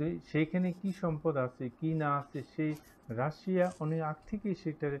 কিন্তু সেইখানে কি সম্পদ আছে কি না আছে সেই রাশিয়া অনেক আগ থেকেই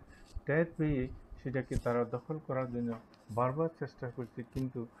সেটার টের পেয়ে সেটাকে তারা দখল করার জন্য বারবার চেষ্টা করছে।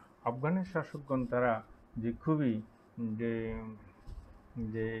 কিন্তু আফগানের শাসকগণ তারা যে খুবই যে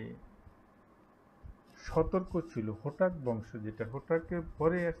যে সতর্ক ছিল। হোটাক বংশ, যেটা হোটাকের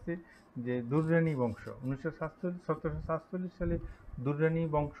পরে আসছে যে দুররানি বংশ, 1747 সালে দুররানি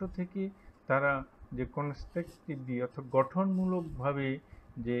বংশ থেকে তারা যে কনস্ট্রাকটিভলি অর্থাৎ গঠনমূলকভাবে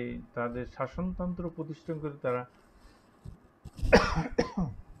যে তাদের শাসনতন্ত্র প্রতিষ্ঠা করে তারা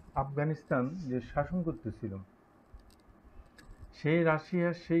আফগানিস্তান যে শাসন করতেছিল, সেই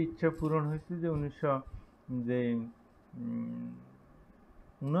রাশিয়ার সেই ইচ্ছা পূরণ হয়েছে যে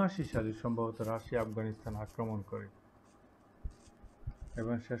 1979 সালে সম্ভবত রাশিয়া আফগানিস্তান আক্রমণ করে,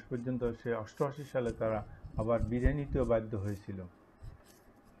 এবং শেষ পর্যন্ত সে 88 সালে তারা আবার বিদায় নিতেও বাধ্য হয়েছিল।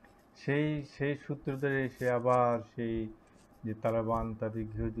 সেই সেই সূত্র ধরে সে আবার সেই যে তালেবান, তাদের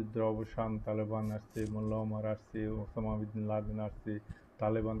গৃহযুদ্ধের অবসান, তালেবান আসছে, মোল্লা ওমর আসছে, ওসামা বিন লাদেন আসছে,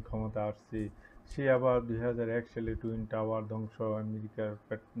 তালেবান ক্ষমতা আসছে, সে আবার 2001 সালে টুইন টাওয়ার ধ্বংস, আমেরিকার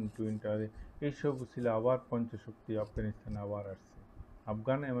টুইন টাওয়ারে, এইসব ছিল আবার পঞ্চশক্তি আফগানিস্তানে আবার আসছে।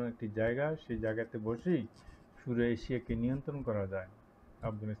 আফগান এমন একটি জায়গা, সেই জায়গাতে বসেই পুরো এশিয়াকে নিয়ন্ত্রণ করা যায়।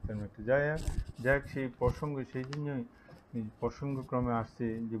 আফগানিস্তানের একটা জায়গা, যাক সেই প্রসঙ্গ, সেই জন্যই প্রসঙ্গক্রমে আসছে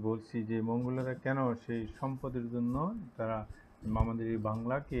যে বলছি যে মঙ্গোলরা কেন সেই সম্পদের জন্য তারা আমাদের এই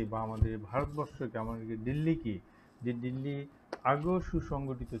বাংলাকে বা আমাদের এই ভারতবর্ষকে, আমাদের দিল্লিকে, যে দিল্লি আগেও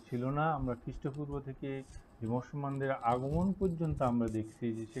সুসংগঠিত ছিল না, আমরা খ্রিস্টপূর্ব থেকে যে মুসলমানদের আগমন পর্যন্ত আমরা দেখছি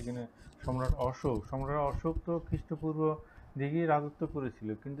যে সেখানে সম্রাট অশোক তো খ্রিস্টপূর্ব দিকেই রাজত্ব করেছিল,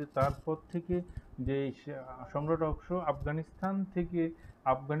 কিন্তু তারপর থেকে যে সম্রাট অশোক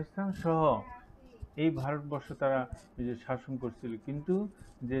আফগানিস্তান সহ এই ভারতবর্ষ তারা যে শাসন করছিল, কিন্তু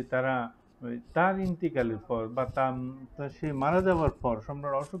যে তারা তার ইন্তিকালের পর বা সে মারা যাওয়ার পর,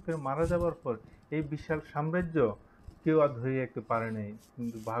 সম্রাট অশোকের মারা যাওয়ার পর এই বিশাল সাম্রাজ্য কেউ আর ধরে রাখতে পারে নাই,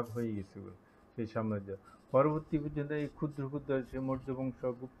 কিন্তু ভাগ হয়ে গেছিল সেই সাম্রাজ্য। পরবর্তী পর্যন্ত এই ক্ষুদ্র ক্ষুদ্র যে মৌর্য বংশ,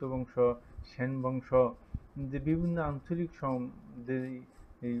 গুপ্ত বংশ, সেন বংশ, যে বিভিন্ন আঞ্চলিক যে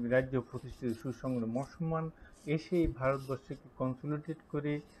এই রাজ্য প্রতিষ্ঠিত সুসংগঠিত মুসলমান এসে এই ভারতবর্ষকে কনসলিডেট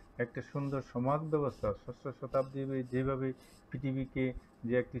করে একটা সুন্দর সমাজ ব্যবস্থা, ষষ্ঠ শতাব্দী যেভাবে পৃথিবীকে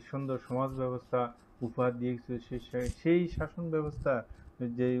যে একটি সুন্দর সমাজ ব্যবস্থা উপহার দিয়েছিল, সেই শাসন ব্যবস্থা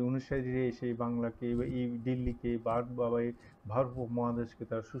যে অনুসারীরা সেই বাংলাকে, এই দিল্লিকে, ভারত উপমহাদেশকে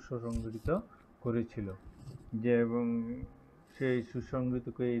তারা সুসংগঠিত করেছিল। যে এবং সেই সুসংগঠিত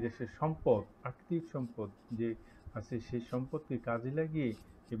করে এই দেশের সম্পদ, প্রাকৃতিক সম্পদ যে আছে, সেই সম্পদকে কাজে লাগিয়ে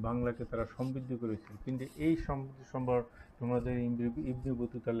এই বাংলাকে তারা সমৃদ্ধ করেছিল। কিন্তু এই সম্পদ তোমাদের ইবনে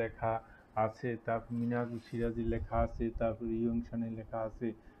বতুতা লেখা আছে, তারপর মিনহাজুল সিরাজের লেখা আছে, তারপর ইয়ংসানের লেখা আছে,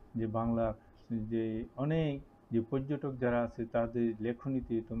 যে বাংলা যে অনেক যে পর্যটক যারা আছে তাদের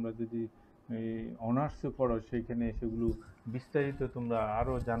লেখনীতে তোমরা যদি অনার্সে পড়ো, সেখানে সেগুলো বিস্তারিত তোমরা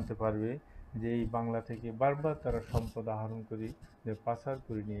আরও জানতে পারবে যে এই বাংলা থেকে বারবার তারা সম্পদ আহরণ করে যে পাচার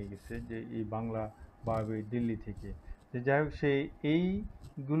করে নিয়ে গেছে, যে এই বাংলা বা এই দিল্লি থেকে। যে যাই হোক, সেই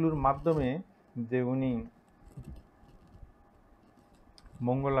এইগুলোর মাধ্যমে যে উনি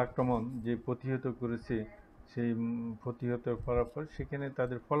মঙ্গল আক্রমণ যে প্রতিহত করেছে, সেই প্রতিহত করার পর সেখানে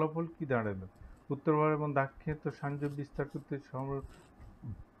তাদের ফলাফল কি দাঁড়ালো? উত্তর ভারত এবং দাক্ষিণাত্য সাম্রাজ্য বিস্তার করতে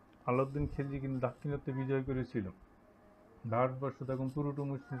আলাউদ্দিন খিলজি কিন্তু দাক্ষিণাত্য বিজয় করেছিল। ভারতবর্ষ তখন পুরোটা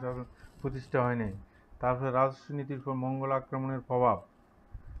মুসলিম শাসন প্রতিষ্ঠা হয় নাই। তারপরে রাজনীতির উপর মঙ্গল আক্রমণের প্রভাব,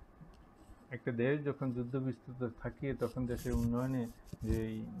 একটা দেশ যখন যুদ্ধ বিস্তৃত থাকে তখন দেশের উন্নয়নে যে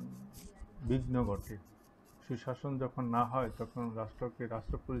বিঘ্ন ঘটে, সুশাসন যখন না হয় তখন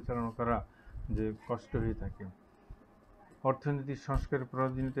রাষ্ট্র পরিচালনা করা যে কষ্ট হয়ে থাকে। অর্থনৈতিক সংস্কারের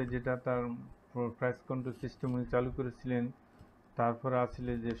প্রয়োজনীয়তা, যেটা তার প্রাইস কন্ট্রোল সিস্টেম উনি চালু করেছিলেন। তারপরে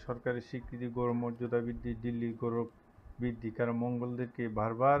আসলে যে সরকারি স্বীকৃতি, গৌরব মর্যাদা বৃদ্ধি, দিল্লির গৌরব বৃদ্ধি, কারণ মঙ্গলদেরকে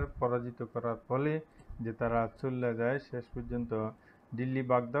বারবার পরাজিত করার ফলে যে তারা চলে যায়, শেষ পর্যন্ত দিল্লি,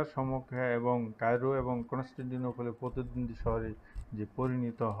 বাগদাদ, সমক্ষা এবং কায়রো এবং কনস্টান্টিনোপলে প্রতিদ্বন্দ্বী শহরে যে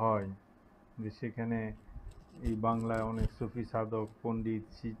পরিণত হয়। যে সেখানে এই বাংলায় অনেক সুফি সাধক, পণ্ডিত,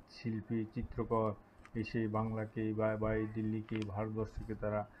 শিল্পী, চিত্রকর এসে বাংলাকে বা এই দিল্লিকে, ভারতবর্ষকে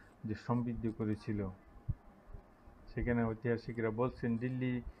তারা যে সমৃদ্ধ করেছিল। সেখানে ঐতিহাসিকরা বলছেন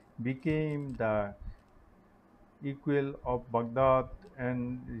Delhi became the equal of Baghdad and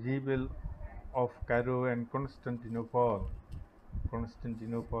rebel of Cairo and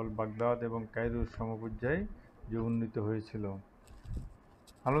Constantinople Baghdad এবং কায়রোর সমপর্যায়ে যে উন্নীত হয়েছিল।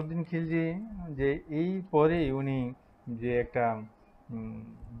 আলাউদ্দিন খিলজি যে এই পরে উনি যে একটা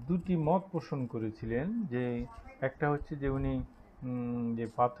দুটি মত পোষণ করেছিলেন, যে একটা হচ্ছে যে উনি যে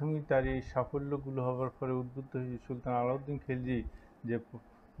প্রাথমিক তার এই সাফল্যগুলো হওয়ার পরে উদ্বুদ্ধ হয়ে সুলতান আলাউদ্দিন খিলজি যে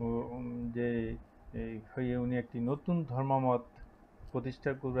যে হয়ে উনি একটি নতুন ধর্মমত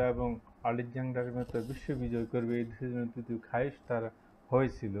প্রতিষ্ঠা করবে এবং আলেকজান্ডারের মতো বিশ্ব বিজয় করবে, এই দুটি খায়েশ তার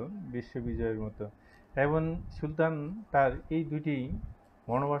হয়েছিল বিশ্ব বিজয়ের মতো। এবং সুলতান তার এই দুটি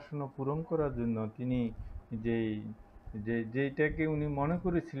মনোবাসনা পূরণ করার জন্য তিনি যেটাকে উনি মনে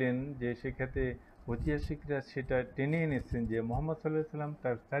করেছিলেন, যে সেক্ষেত্রে ঐতিহাসিকরা সেটা টেনে এনেছেন যে মোহাম্মদ সাল্লাল্লাহু আলাইহি সাল্লাম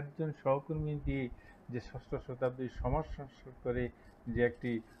তার 4 জন সহকর্মী দিয়ে যে ষষ্ঠ শতাব্দীর সমাজ সংস্কার করে যে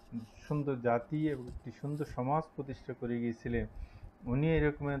একটি সুন্দর জাতি এবং একটি সুন্দর সমাজ প্রতিষ্ঠা করে গিয়েছিলেন, উনি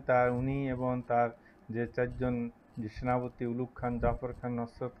উনি এবং তার যে 4 জন যে সেনাপতি উলুগ খান, জাফর খান,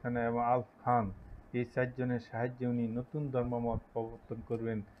 নসরত খান এবং আলফ খান, এই 4 জনের সাহায্যে উনি নতুন ধর্মমত প্রবর্তন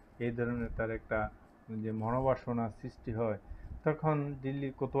করবেন, এই ধরনের তার একটা যে মনোবাসনা সৃষ্টি হয়। তখন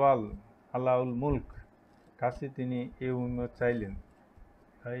দিল্লির কোতোয়াল আলাউল মুলক কাছে তিনি এই অভিমত চাইলেন,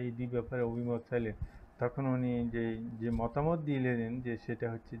 এই দুই ব্যাপারে অভিমত চাইলেন। তখন উনি যে মতামত দিলেন যে সেটা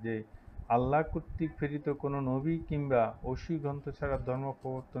হচ্ছে যে আল্লাহ কর্তৃক প্রেরিত কোনো নবী কিংবা ঐশী গ্রন্থ ছাড়া ধর্ম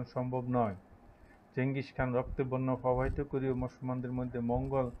প্রবর্তন সম্ভব নয়। চেঙ্গিস খান রক্তে বন্যা প্রবাহিত করেও মুসলমানদের মধ্যে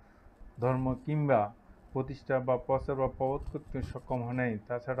মঙ্গল ধর্ম কিংবা প্রতিষ্ঠা বা প্রচার বা প্রবোধ করতে সক্ষম হয় নাই।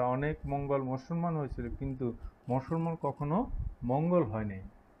 তাছাড়া অনেক মঙ্গল মুসলমান হয়েছিল, কিন্তু মুসলমান কখনো মঙ্গল হয় নাই।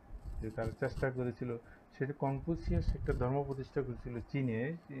 যে তারা চেষ্টা করেছিল, সেটা কনফুসিয়াস একটা ধর্ম প্রতিষ্ঠা করেছিল চীনে।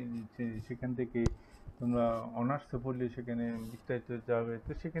 সেখান থেকে তোমরা অনার্সে পড়লে সেখানে বিস্তারিত যাবে,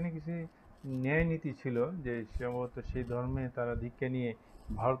 তো সেখানে কিছু ন্যায় নীতি ছিল যে সম্ভবত সেই ধর্মে তারা দীক্ষা নিয়ে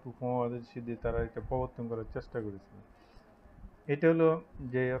ভারত উপমহাদেশে তারা এটা প্রবর্তন করার চেষ্টা করেছিল। এটা হলো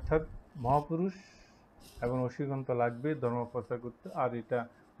যে অর্থাৎ মহাপুরুষ এবং অশীগ্রন্থ লাগবে ধর্ম প্রচার করতে, আর এটা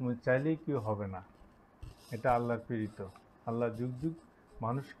তুমি চাইলেই কেউ হবে না, এটা আল্লাহর প্রেরিত। আল্লাহ যুগ যুগ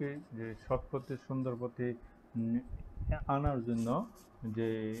মানুষকে যে সৎ পথে, সুন্দর পথে আনার জন্য যে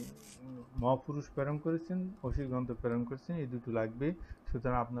মহাপুরুষ প্রেরণ করেছেন, অশী গ্রন্থ প্রেরণ করেছেন, এই দুটো লাগবে।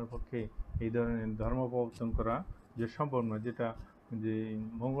 সুতরাং আপনার পক্ষে এই ধরনের ধর্ম প্রবর্তন করা যে সম্ভব নয়। যেটা যে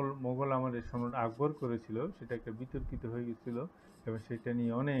মোগল আমলের সম্রাট আকবর করেছিল, সেটা একটা বিতর্কিত হয়ে গেছিল এবং সেটা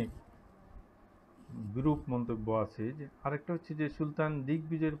নিয়ে অনেক বিরূপ মন্তব্য আছে। যে আরেকটা হচ্ছে যে সুলতান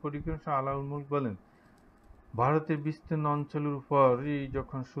দিগ্বিজয়ের পরিকল্পনা আলাউল মুলক বলেন, ভারতের বিস্তীর্ণ অঞ্চলের উপর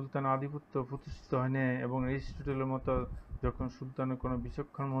যখন সুলতান আধিপত্য প্রতিষ্ঠিত হয় না এবং অ্যারিস্টটলের মতো যখন সুলতানের কোনো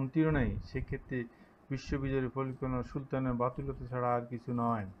বিচক্ষণ মন্ত্রীও নেই, সেক্ষেত্রে বিশ্ববিজয়ের পরিকল্পনা সুলতানের বাতুলতা ছাড়া আর কিছু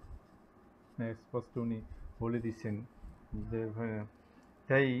নয়। স্পষ্ট উনি বলে দিচ্ছেন।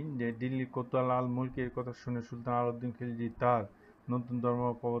 তাই যে দিল্লির কোতোয়াল আল মুলকের কথা শুনে সুলতান আলাউদ্দিন খিলজি তার নতুন ধর্ম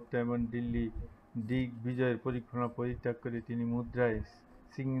প্রবর্তন এবং দিল্লি দিগ্বিজয়ের পরিকল্পনা পরিত্যাগ করে তিনি মুদ্রায়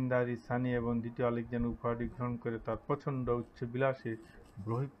সিকিন্দারি সানি এবং দ্বিতীয় আলেকজান্ডার উপাধি গ্রহণ করে তার প্রচণ্ড উচ্চবিলাসের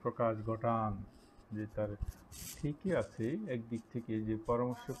বহিঃপ্রকাশ ঘটান। যে তার ঠিকই আছে একদিক থেকে, যে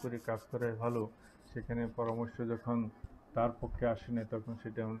পরামর্শ করে কাজ করাই ভালো, সেখানে পরামর্শ যখন তার পক্ষে আসে না তখন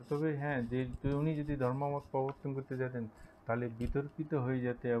সেটা, তবে হ্যাঁ, যে উনি যদি ধর্মমত প্রবর্তন করতে যেতেন তাহলে বিতর্কিত হয়ে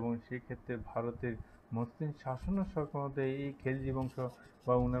যেতে এবং সেক্ষেত্রে ভারতের মুসলিম শাসনের সক্ষমতা এই খিলজি বংশ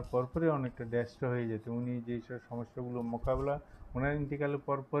বা ওনার পরপরে অনেকটা ব্যস্ত হয়ে যেত। উনি যেসব সমস্যাগুলো মোকাবেলা ওনার ইন্তেকালের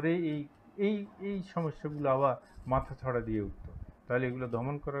পরপরে এই সমস্যাগুলো আবার মাথা ছড়া দিয়ে উঠত। তাহলে এগুলো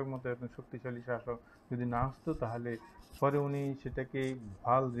দমন করার মতো একজন শক্তিশালী শাসক যদি না আসতো, তাহলে পরে উনি সেটাকে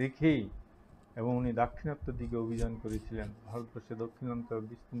ভাল রেখেই এবং উনি দাক্ষিণাত্যের দিকে অভিযান করেছিলেন। ভারতবর্ষের দক্ষিণাঞ্চল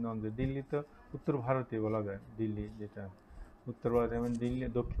বিস্তীর্ণ অঞ্চল, দিল্লি তো উত্তর ভারতে বলা যায়, দিল্লি যেটা উত্তর ভারতে, এবং দিল্লি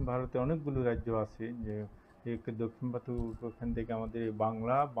দক্ষিণ ভারতে অনেকগুলো রাজ্য আছে। যে দক্ষিণ ভারত, ওখান থেকে আমাদের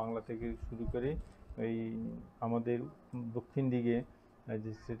বাংলা থেকে শুরু করে এই আমাদের দক্ষিণ দিকে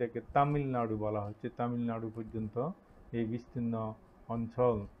যে সেটাকে তামিলনাড়ু বলা হচ্ছে, তামিলনাড়ু পর্যন্ত এই বিস্তীর্ণ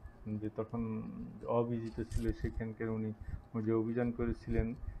অঞ্চল যে তখন অবিজিত ছিল, সেখানকার উনি যে অভিযান করেছিলেন,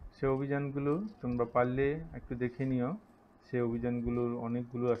 সে অভিযানগুলো তোমরা পারলে একটু দেখে নিও। সে অভিযানগুলোর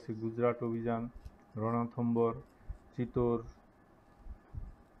অনেকগুলো আছে, গুজরাট অভিযান, রণথম্বর, চিতোর,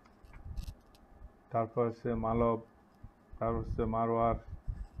 তারপর হচ্ছে মালব, তারপর হচ্ছে মারওয়ার,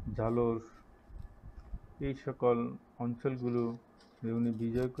 ঝালোর, এই সকল অঞ্চলগুলো উনি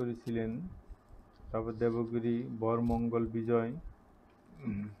বিজয় করেছিলেন। তারপর দেবগিরি, বরমঙ্গল বিজয়,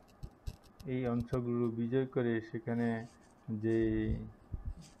 এই অঞ্চলগুলো বিজয় করে সেখানে যে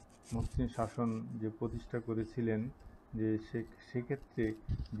মুসলিম শাসন যে প্রতিষ্ঠা করেছিলেন, যে সেক্ষেত্রে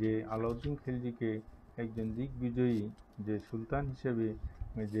যে আলাউদ্দিন খিলজিকে একজন দিগ্বিজয়ী যে সুলতান হিসেবে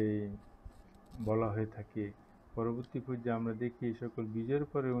যে বলা হয়ে থাকে। পরবর্তী পর্যায়ে আমরা দেখি এই সকল বিজয়ের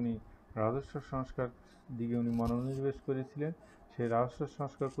পরে উনি রাজস্ব সংস্কার দিকে উনি মনোনিবেশ করেছিলেন। সেই রাজস্ব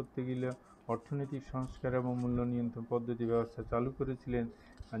সংস্কার করতে গেলে অর্থনৈতিক সংস্কার এবং মূল্য নিয়ন্ত্রণ পদ্ধতি ব্যবস্থা চালু করেছিলেন,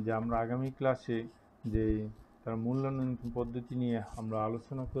 যে আমরা আগামী ক্লাসে যে তার মূল্য নিয়ন্ত্রণ পদ্ধতি নিয়ে আমরা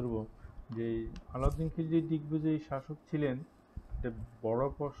আলোচনা করব। যে আলাউদ্দিন খিলজি দিগ্বিজয়ী শাসক ছিলেন, এটা বড়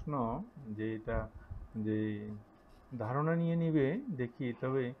প্রশ্ন, যে এটা যে ধারণা নিয়ে নিবে দেখি,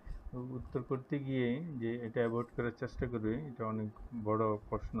 তবে উত্তর করতে গিয়ে যে এটা অ্যাভয়েড করার চেষ্টা করবে, এটা অনেক বড়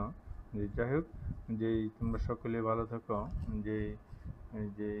প্রশ্ন। যে যাই হোক, যে তোমরা সকলে ভালো থাকো, যে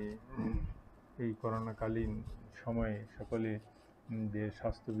যে এই করোনাকালীন সময়ে সকলে যে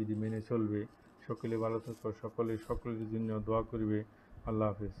স্বাস্থ্যবিধি মেনে চলবে, সকলে ভালো থাকো, সকলের জন্য দোয়া করবে। আল্লাহ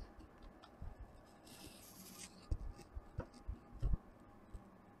হাফেজ।